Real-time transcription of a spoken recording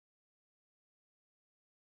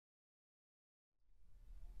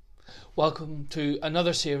Welcome to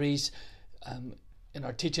another series in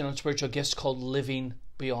our teaching on spiritual gifts called Living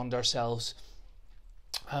Beyond Ourselves.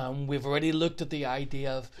 We've already looked at the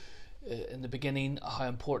idea of, in the beginning, how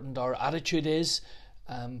important our attitude is.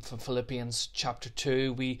 From Philippians chapter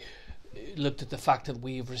 2, we looked at the fact that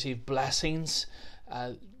we've received blessings,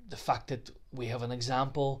 the fact that we have an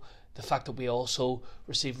example, the fact that we also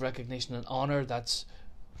receive recognition and honour. That's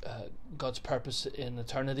God's purpose in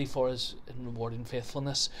eternity for us in rewarding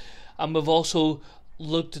faithfulness. And we've also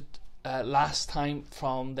looked at last time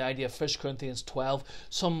from the idea of 1 Corinthians 12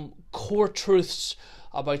 some core truths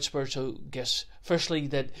about spiritual gifts. Firstly,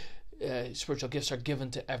 that spiritual gifts are given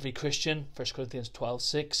to every Christian, 1 Corinthians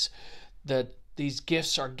 12:6, that these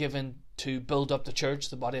gifts are given to build up the church,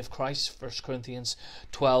 the body of Christ, 1 Corinthians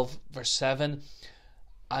 12 verse 7.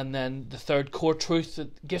 And then the third core truth,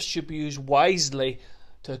 that gifts should be used wisely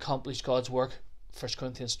to accomplish God's work, 1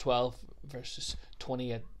 Corinthians 12 verses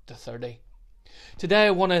 28 to 30. Today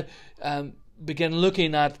I want to begin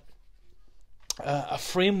looking at a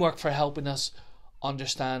framework for helping us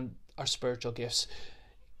understand our spiritual gifts.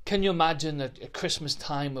 Can you imagine at Christmas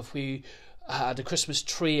time if we had a Christmas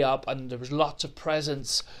tree up and there was lots of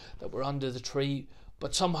presents that were under the tree,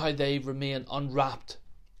 but somehow they remain unwrapped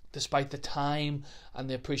despite the time and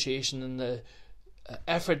the appreciation and the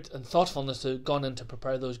effort and thoughtfulness that had gone in to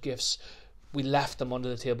prepare those gifts? We left them under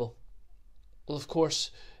the table. Well, of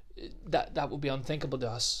course, that would be unthinkable to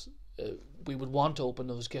us. We would want to open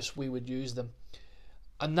those gifts. We would use them.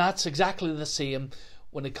 And that's exactly the same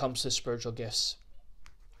when it comes to spiritual gifts.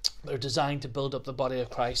 They're designed to build up the body of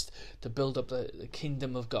Christ, to build up the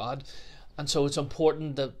kingdom of God. And so it's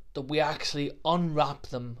important that we actually unwrap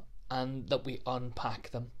them and that we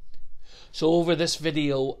unpack them. So over this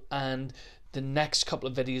video and the next couple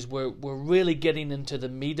of videos, we're really getting into the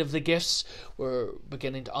meat of the gifts. We're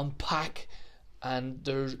beginning to unpack, and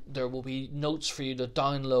there will be notes for you to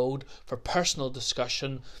download for personal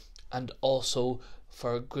discussion and also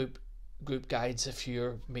for group guides if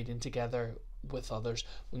you're meeting together with others.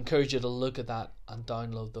 We encourage you to look at that and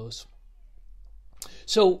download those.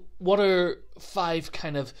 So what are 5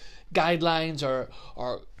 kind of guidelines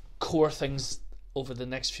or core things over the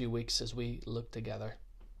next few weeks as we look together?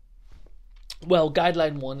 Well,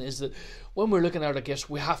 guideline 1 is that when we're looking at our gifts,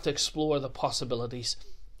 we have to explore the possibilities.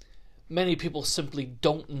 Many people simply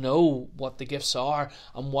don't know what the gifts are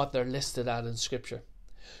and what they're listed at in Scripture.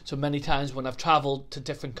 So many times when I've travelled to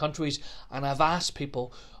different countries and I've asked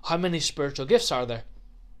people, how many spiritual gifts are there?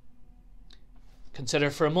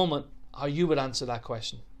 Consider for a moment how you would answer that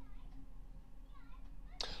question.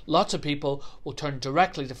 Lots of people will turn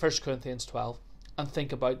directly to 1 Corinthians 12 and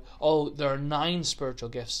think about, there are 9 spiritual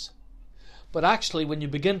gifts. But actually, when you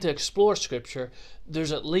begin to explore Scripture,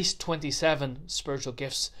 there's at least 27 spiritual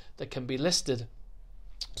gifts that can be listed.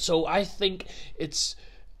 So I think it's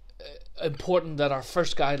important that our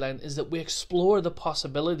first guideline is that we explore the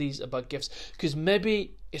possibilities about gifts, because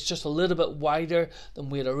maybe it's just a little bit wider than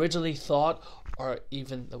we had originally thought or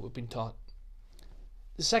even that we've been taught.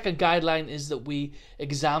 The second guideline is that we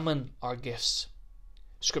examine our gifts.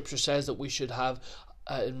 Scripture says that we should have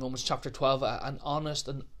in Romans chapter 12 an honest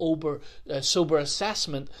and sober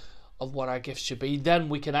assessment of what our gifts should be. Then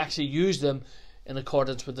we can actually use them in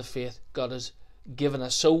accordance with the faith God has given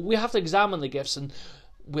us. So we have to examine the gifts, and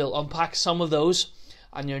we'll unpack some of those,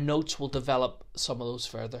 and your notes will develop some of those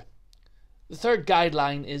further. The third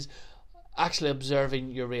guideline is actually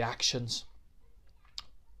observing your reactions.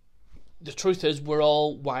 The truth is, we're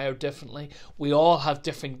all wired differently. We all have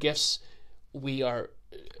different gifts. We are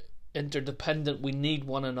interdependent. We need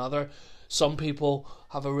one another. Some people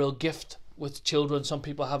have a real gift with children. Some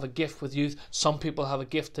people have a gift with youth. Some people have a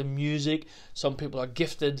gift in music. Some people are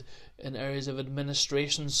gifted in areas of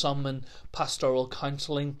administration. Some in pastoral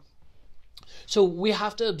counselling. So we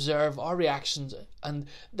have to observe our reactions, and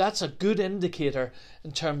that's a good indicator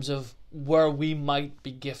in terms of where we might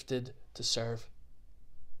be gifted to serve.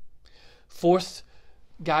 Fourth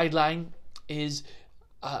guideline is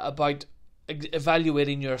about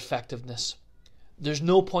evaluating your effectiveness. There's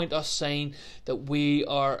no point us saying that we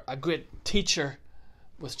are a great teacher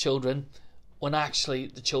with children when actually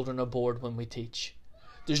the children are bored when we teach.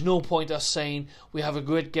 There's no point us saying we have a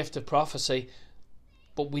great gift of prophecy,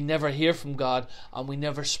 but we never hear from God and we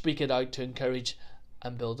never speak it out to encourage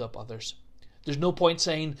and build up others. There's no point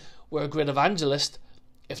saying we're a great evangelist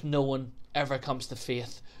if no one ever comes to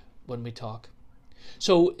faith when we talk.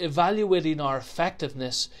 So evaluating our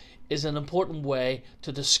effectiveness is an important way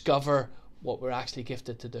to discover what we're actually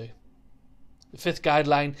gifted to do. The fifth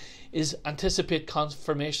guideline is anticipate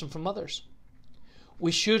confirmation from others.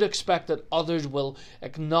 We should expect that others will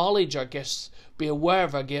acknowledge our gifts, be aware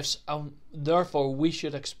of our gifts, and therefore we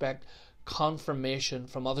should expect confirmation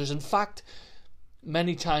from others. In fact,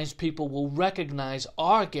 many times people will recognize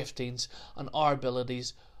our giftings and our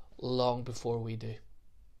abilities long before we do.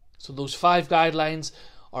 So those 5 guidelines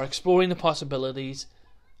are exploring the possibilities,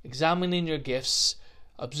 examining your gifts,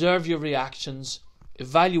 observe your reactions,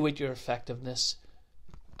 evaluate your effectiveness,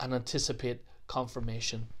 and anticipate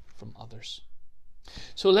confirmation from others.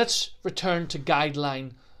 So let's return to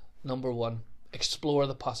guideline number 1, explore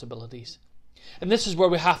the possibilities. And this is where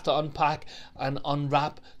we have to unpack and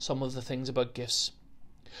unwrap some of the things about gifts.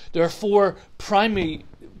 There are 4 primary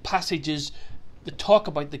passages that talk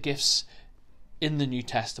about the gifts in the New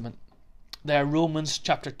Testament. They are Romans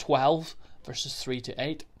chapter 12, verses 3 to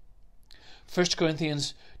 8. 1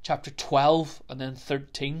 Corinthians chapter 12 and then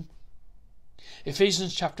 13.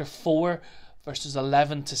 Ephesians chapter 4, verses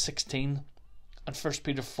 11 to 16. And 1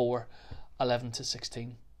 Peter 4, 11 to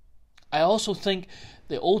 16. I also think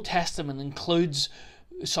the Old Testament includes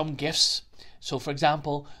some gifts. So for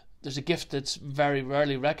example, there's a gift that's very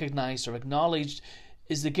rarely recognized or acknowledged,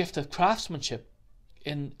 is the gift of craftsmanship.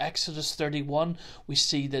 In Exodus 31, we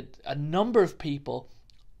see that a number of people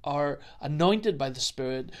are anointed by the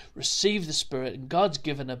Spirit, receive the Spirit and God's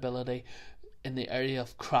given ability in the area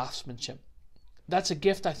of craftsmanship. That's a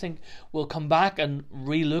gift I think we'll come back and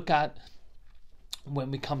relook at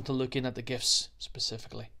when we come to looking at the gifts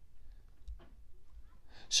specifically.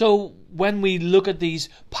 So when we look at these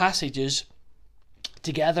passages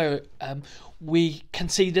together, we can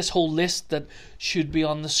see this whole list that should be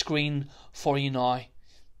on the screen for you now.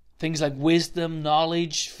 Things like wisdom,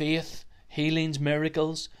 knowledge, faith, healings,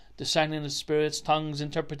 miracles, discerning of spirits, tongues,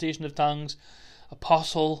 interpretation of tongues,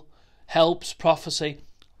 apostle, helps, prophecy,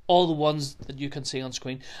 all the ones that you can see on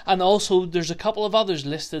screen. And also there's a couple of others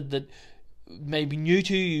listed that may be new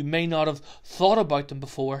to you, you may not have thought about them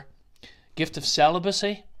before. Gift of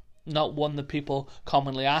celibacy, not one that people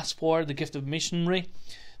commonly ask for. The gift of missionary,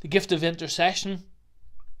 the gift of intercession,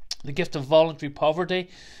 the gift of voluntary poverty.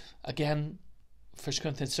 Again, 1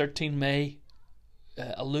 Corinthians 13 may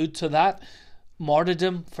allude to that.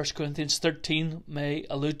 Martyrdom, 1 Corinthians 13 may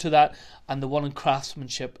allude to that. And the one in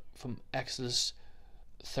craftsmanship from Exodus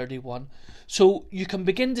 31. So you can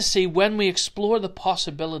begin to see when we explore the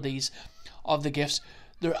possibilities of the gifts,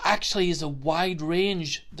 there actually is a wide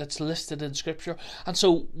range that's listed in Scripture. And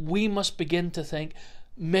so we must begin to think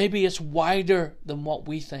maybe it's wider than what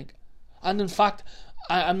we think. And in fact,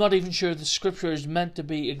 I'm not even sure the Scripture is meant to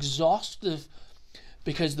be exhaustive,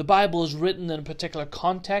 because the Bible is written in a particular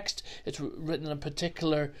context. It's written in a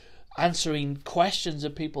particular answering questions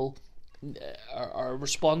that people are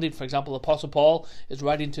responding. For example, Apostle Paul is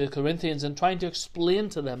writing to the Corinthians and trying to explain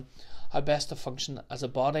to them how best to function as a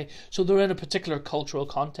body. So they're in a particular cultural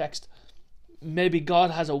context. Maybe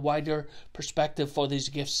God has a wider perspective for these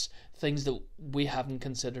gifts, things that we haven't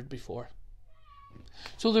considered before.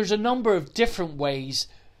 So there's a number of different ways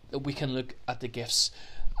that we can look at the gifts.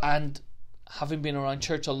 And having been around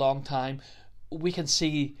church a long time, we can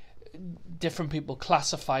see different people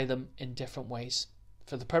classify them in different ways.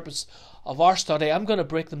 For the purpose of our study, I'm going to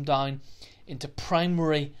break them down into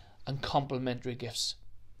primary and complementary gifts.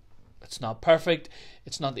 It's not perfect,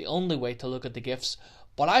 it's not the only way to look at the gifts,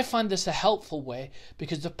 but I find this a helpful way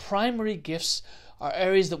because the primary gifts are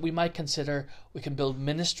areas that we might consider we can build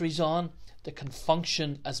ministries on, that can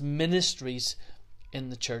function as ministries in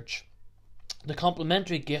the church. The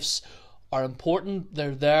complementary gifts are important,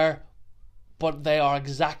 they're there, but they are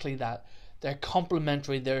exactly that. They're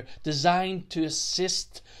complementary, they're designed to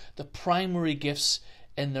assist the primary gifts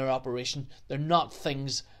in their operation. They're not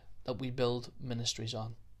things that we build ministries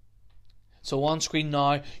on. So on screen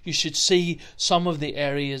now, you should see some of the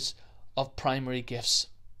areas of primary gifts.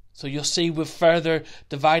 So you'll see we've further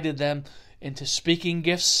divided them into speaking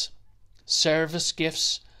gifts, service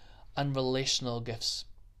gifts, and relational gifts.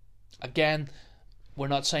 Again, we're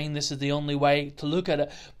not saying this is the only way to look at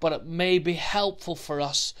it, but it may be helpful for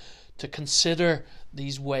us to consider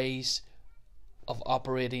these ways of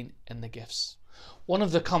operating in the gifts. One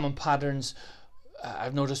of the common patterns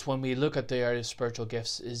I've noticed when we look at the area of spiritual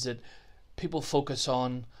gifts is that people focus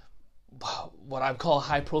on what I would call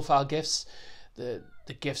high-profile gifts, the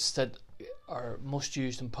gifts that are most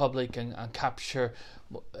used in public and capture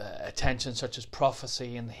attention, such as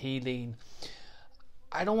prophecy and healing.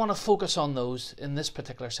 I don't want to focus on those in this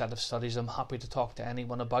particular set of studies. I'm happy to talk to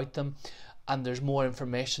anyone about them, and there's more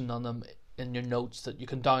information on them in your notes that you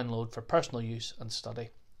can download for personal use and study.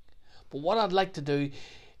 But what I'd like to do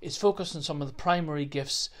is focus on some of the primary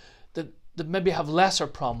gifts that maybe have lesser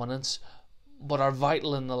prominence, but are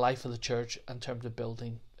vital in the life of the church in terms of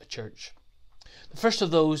building a church. The first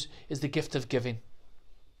of those is the gift of giving.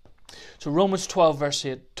 So Romans 12 verse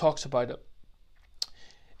 8 talks about it.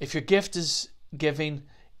 If your gift is giving,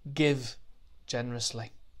 give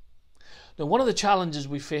generously. Now, one of the challenges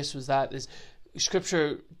we face with that is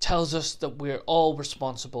Scripture tells us that we're all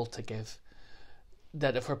responsible to give.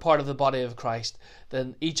 That if we're part of the body of Christ,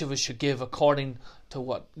 then each of us should give according to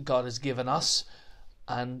what God has given us,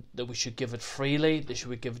 and that we should give it freely, that we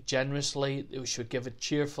should give it generously, that we should give it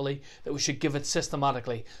cheerfully, that we should give it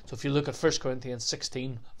systematically. So if you look at 1 Corinthians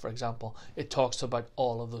 16, for example, it talks about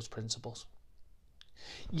all of those principles.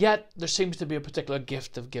 Yet there seems to be a particular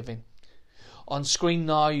gift of giving. On screen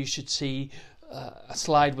now you should see a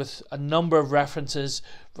slide with a number of references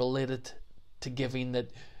related to giving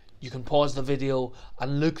that you can pause the video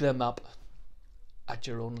and look them up at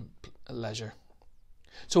your own leisure.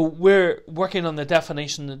 So we're working on the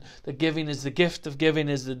definition that giving is the gift of giving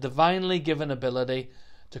is the divinely given ability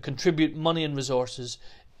to contribute money and resources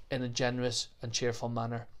in a generous and cheerful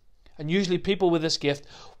manner. And usually people with this gift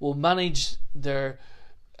will manage their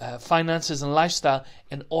finances and lifestyle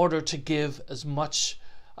in order to give as much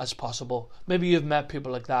as possible. Maybe you've met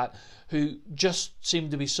people like that who just seem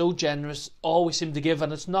to be so generous, always seem to give,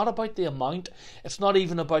 and it's not about the amount, it's not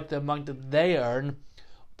even about the amount that they earn,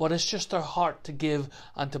 but it's just their heart to give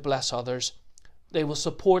and to bless others. They will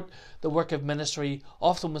support the work of ministry,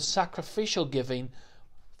 often with sacrificial giving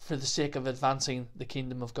for the sake of advancing the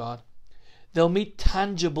kingdom of God. They'll meet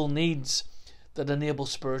tangible needs that enable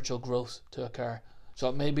spiritual growth to occur. So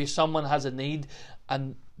it may be someone has a need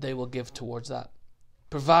and they will give towards that.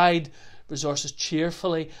 Provide resources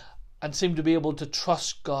cheerfully and seem to be able to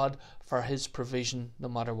trust God for His provision no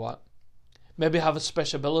matter what. Maybe have a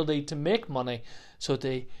special ability to make money so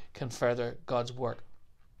they can further God's work.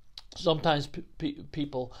 Sometimes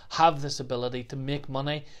people have this ability to make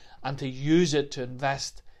money and to use it to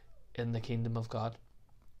invest in the kingdom of God.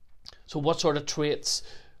 So what sort of traits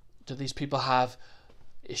do these people have?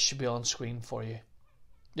 It should be on screen for you.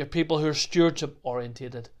 They're people who are stewardship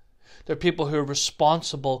orientated. They're people who are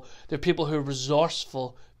responsible. They're people who are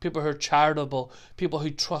resourceful, people who are charitable, people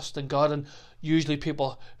who trust in God, and usually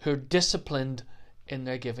people who are disciplined in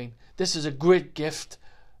their giving. This is a great gift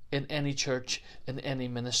in any church, in any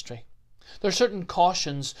ministry. There are certain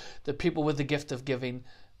cautions that people with the gift of giving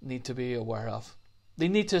need to be aware of. They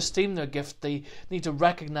need to esteem their gift. They need to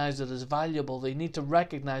recognize it as valuable. They need to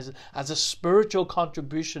recognize it as a spiritual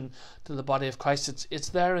contribution to the body of Christ. It's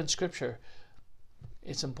there in Scripture.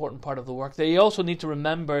 It's an important part of the work. They also need to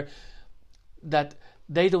remember that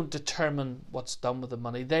they don't determine what's done with the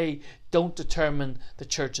money. They don't determine the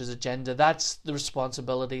church's agenda. That's the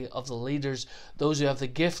responsibility of the leaders. Those who have the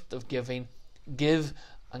gift of giving, give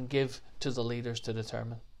and give to the leaders to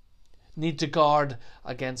determine. Need to guard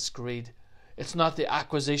against greed. It's not the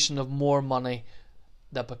acquisition of more money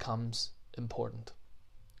that becomes important.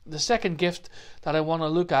 The second gift that I want to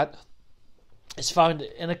look at is found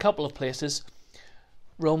in a couple of places.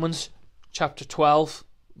 Romans chapter 12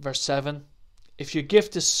 verse 7. If your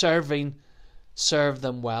gift is serving, serve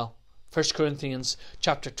them well. 1 Corinthians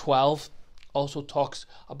chapter 12 also talks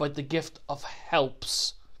about the gift of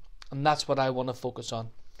helps, and that's what I want to focus on.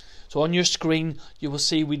 So on your screen you will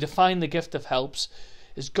see we define the gift of helps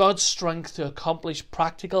is God's strength to accomplish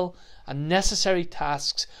practical and necessary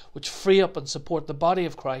tasks which free up and support the body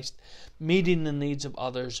of Christ, meeting the needs of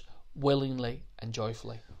others willingly and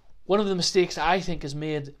joyfully. One of the mistakes I think is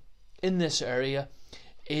made in this area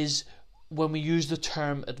is when we use the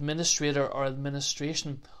term administrator or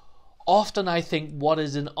administration. Often I think what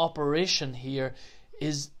is in operation here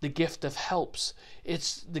is the gift of helps.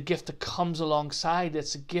 It's the gift that comes alongside.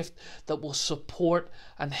 It's a gift that will support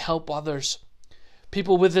and help others.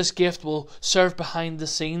 People with this gift will serve behind the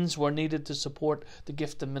scenes where needed to support the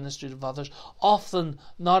gift and ministry of others. Often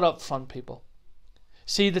not upfront people.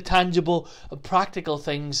 See the tangible and practical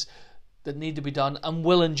things that need to be done and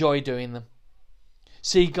will enjoy doing them.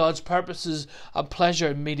 See God's purposes and pleasure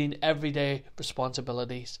in meeting everyday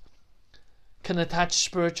responsibilities. Can attach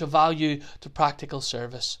spiritual value to practical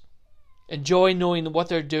service. Enjoy knowing that what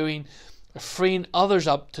they're doing are freeing others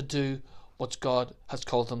up to do what God has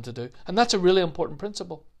called them to do. And that's a really important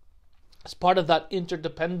principle. It's part of that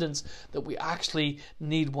interdependence that we actually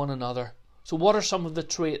need one another. So what are some of the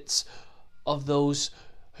traits of those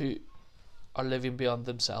who are living beyond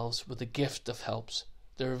themselves with the gift of helps?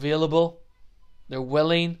 They're available, they're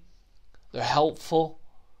willing, they're helpful,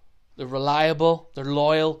 they're reliable, they're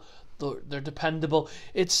loyal, they're dependable.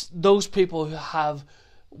 It's those people who have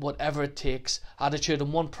whatever it takes attitude.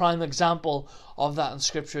 And one prime example of that in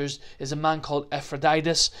scriptures is a man called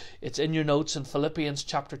Epaphroditus. It's in your notes in Philippians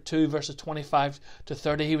chapter 2 verses 25 to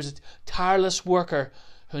 30. He was a tireless worker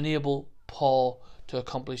who enabled Paul to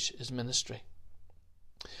accomplish his ministry.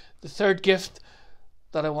 The third gift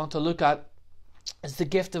that I want to look at is the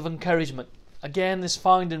gift of encouragement. Again, this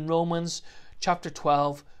found in Romans chapter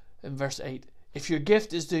 12 in verse 8. If your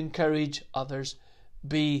gift is to encourage others,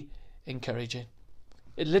 be encouraging.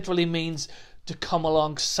 It literally means to come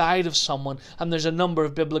alongside of someone, and there's a number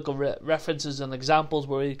of biblical references and examples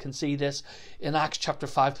where you can see this. In Acts chapter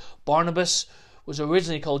 5, Barnabas was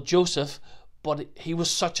originally called Joseph, but he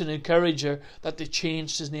was such an encourager that they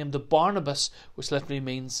changed his name to Barnabas, which literally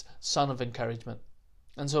means son of encouragement.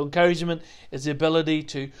 And so encouragement is the ability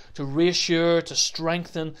to reassure, to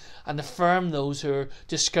strengthen and affirm those who are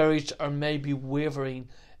discouraged or maybe wavering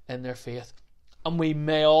in their faith. And we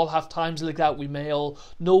may all have times like that. We may all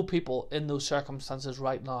know people in those circumstances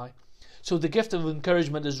right now. So the gift of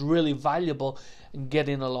encouragement is really valuable in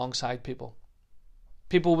getting alongside people.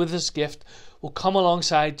 People with this gift will come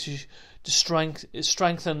alongside to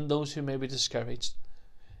strengthen those who may be discouraged.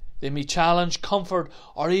 They may challenge, comfort,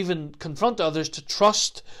 or even confront others to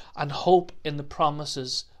trust and hope in the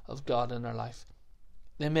promises of God in their life.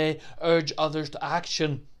 They may urge others to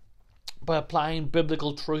action by applying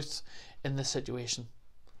biblical truth in the situation.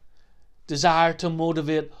 Desire to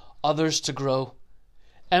motivate others to grow.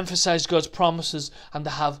 Emphasize God's promises and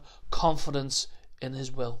to have confidence in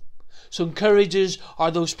His will. So encouragers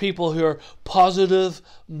are those people who are positive,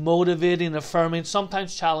 motivating, affirming,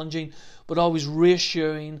 sometimes challenging, but always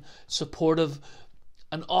reassuring, supportive,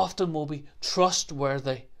 and often will be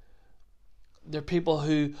trustworthy. They're people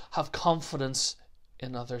who have confidence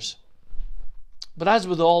in others. But as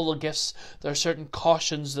with all the gifts, there are certain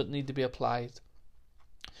cautions that need to be applied.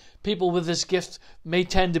 People with this gift may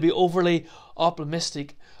tend to be overly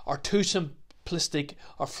optimistic or too simplistic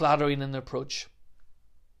or flattering in their approach.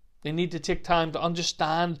 They need to take time to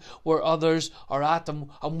understand where others are at and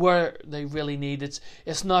where they really need it.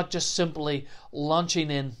 It's not just simply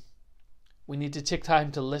launching in. We need to take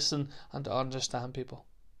time to listen and to understand people.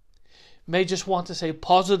 May just want to say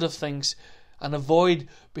positive things and avoid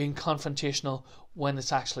being confrontational when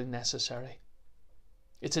it's actually necessary.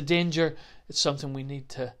 It's a danger. It's something we need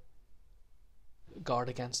to guard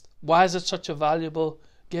against. Why is it such a valuable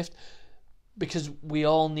gift? Because we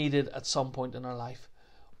all need it at some point in our life.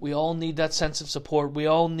 We all need that sense of support. We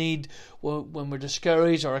all need, when we're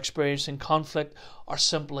discouraged or experiencing conflict, or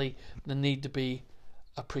simply the need to be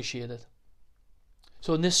appreciated.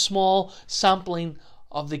 So in this small sampling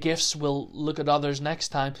of the gifts, we'll look at others next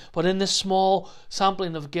time, but in this small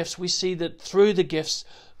sampling of gifts, we see that through the gifts,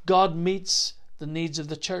 God meets the needs of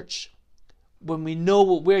the church. When we know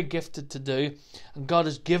what we're gifted to do, and God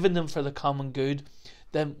has given them for the common good,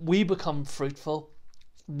 then we become fruitful,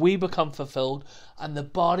 we become fulfilled, and the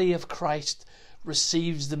body of Christ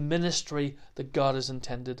receives the ministry that God has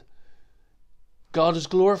intended. God is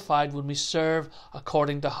glorified when we serve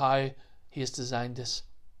according to how He has designed us.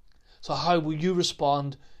 So how will you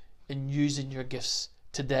respond in using your gifts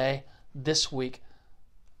today, this week,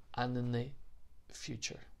 and in the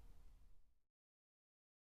future?